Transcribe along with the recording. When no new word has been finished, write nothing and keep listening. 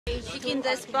Տիկին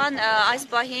դեսպան այս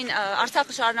պահին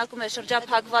Արցախը շարունակում է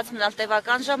շրջափակված մնալ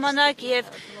տևական ժամանակ եւ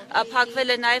փակվել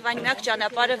է նաեւ այն միակ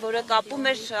ճանապարհը, որը կապում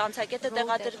էր անցակետը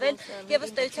տեղադրվել եւ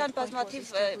ըստ էության բազմաթիվ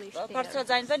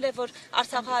բարձրաձայնվել է, որ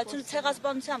Արցախահայությունը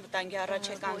ցեղասպանության վտանգի առաջ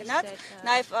է կանգնած,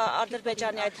 նաեւ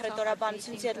Ադրբեջանի այդ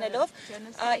հռետորաբանությունից ելնելով,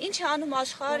 ինչ է անում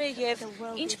աշխարհը եւ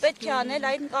ինչ պետք է անել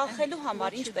այն կանխելու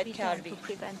համար, ինչ պետք է արվի։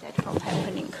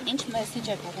 Ինչ մեսեջ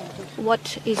եք ուղղում։ What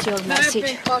is your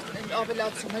message?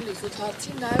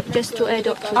 Just to add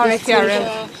up to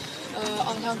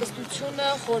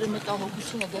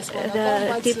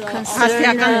the deep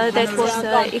concern that was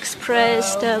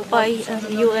expressed by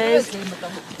US,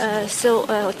 so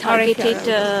targeted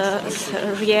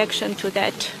reaction to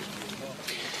that.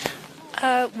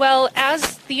 Well,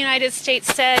 as the United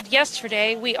States said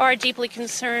yesterday, we are deeply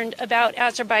concerned about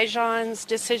Azerbaijan's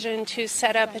decision to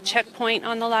set up a checkpoint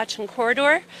on the Lachen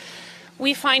corridor.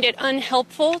 We find it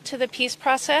unhelpful to the peace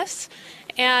process,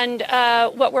 and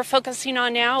what we're focusing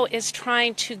on now is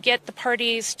trying to get the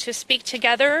parties to speak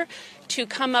together, to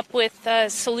come up with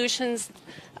solutions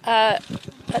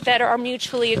that are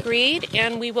mutually agreed,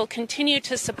 and we will continue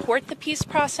to support the peace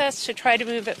process to try to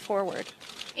move it forward.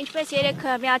 Ինչպես երեք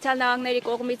Միացյալ Նահանգների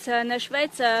կողմից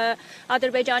նշվեց,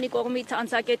 Ադրբեջանի կողմից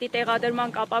անցակետի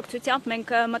տեղադրման կապակցությամբ մենք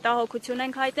մտահոգություն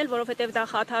ենք հայտնել, որովհետև դա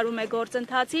խաթարում է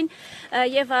գործընթացին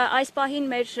եւ այս պահին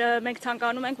մենք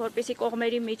ցանկանում ենք, որպեսզի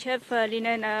կողմերի միջեւ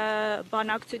լինեն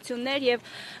բանակցություններ եւ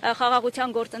խաղաղության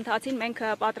գործընթացին մենք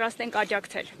պատրաստ ենք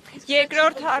աջակցել։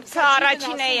 Երկրորդ հարցը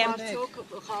առաջին է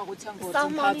խաղաղության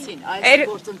գործընթացին, այս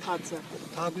գործընթացը։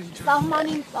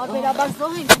 Սահմանին տարբերաբար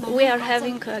զոհ ենք։ We are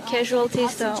having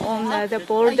casualties on the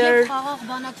border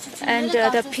and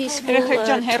the peaceful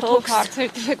talks.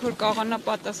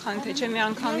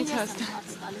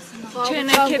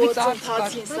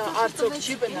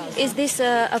 Is this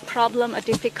a problem, a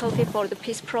difficulty for the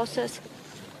peace process?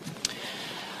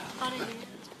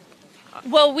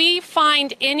 Well, we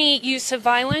find any use of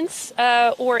violence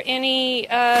or any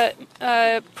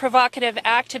provocative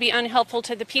act to be unhelpful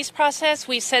to the peace process.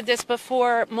 We said this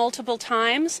before multiple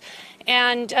times,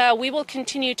 and we will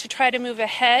continue to try to move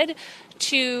ahead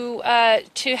to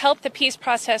help the peace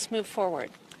process move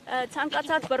forward.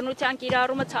 Ցանկացած բռնության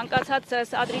կիրառումը, ցանկացած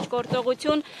սադրիչ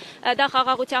գործողություն, դա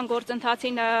խաղաղության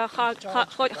գործընթացին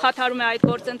խաթարում է այդ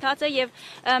գործընթացը եւ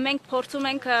մենք փորձում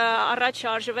ենք առաջ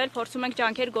շարժվել, փորձում ենք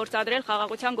ջանքեր գործադրել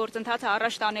խաղաղության գործընթացը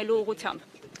առաջ տանելու ուղղությամբ։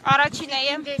 Առաջին է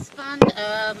դեսպան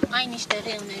այն ինչ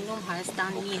տեղի ունենում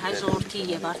Հայաստանի հայ ժողովրդի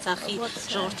եւ Արցախի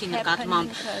ժողովրդի նկատմամբ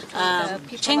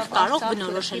չենք կարող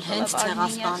բնորոշել հենց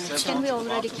ցեղասպանություն։ Can we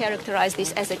already characterize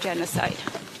this as a genocide?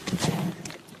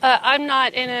 I'm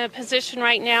not in a position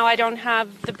right now. I don't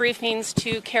have the briefings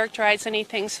to characterize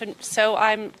anything, so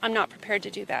I'm not prepared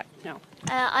to do that. No.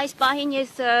 Այս պահին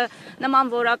ես նման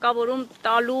որակավորում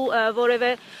տալու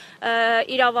որևէ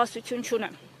իրավասություն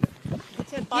չունեմ։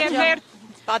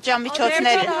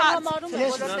 Պատժամիջոցները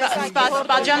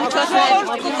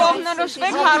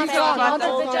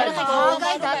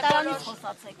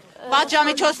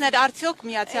Պատժամիջոցներ արդյոք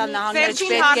Միացյալ Նահանգները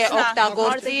պետք է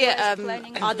օգտագործի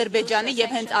Ադրբեջանի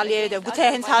եւ հենց Ալիևի գուցե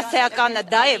հենց հասարականը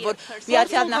դա է որ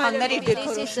Միացյալ Նահանգները իր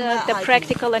դիրքորոշումը the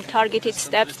practical and targeted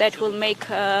steps that will make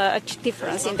a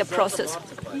difference in the process.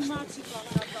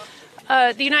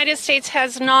 The United States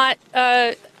has not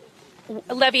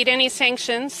levied any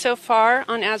sanctions so far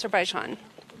on Azerbaijan.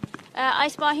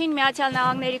 Այս պահին Միացյալ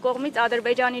Նահանգների կողմից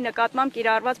Ադրբեջանի նկատմամբ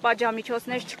կիրառված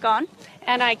պատժամիջոցներ չկան,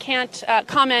 and I can't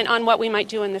comment on what we might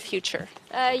do in the future.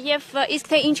 Եվ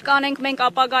իսկ թե ինչ կանենք մենք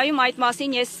ապագայում այդ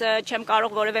մասին ես չեմ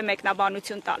կարող որևէ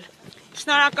մեկնաբանություն տալ։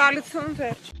 Շնորհակալություն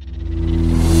վերջ։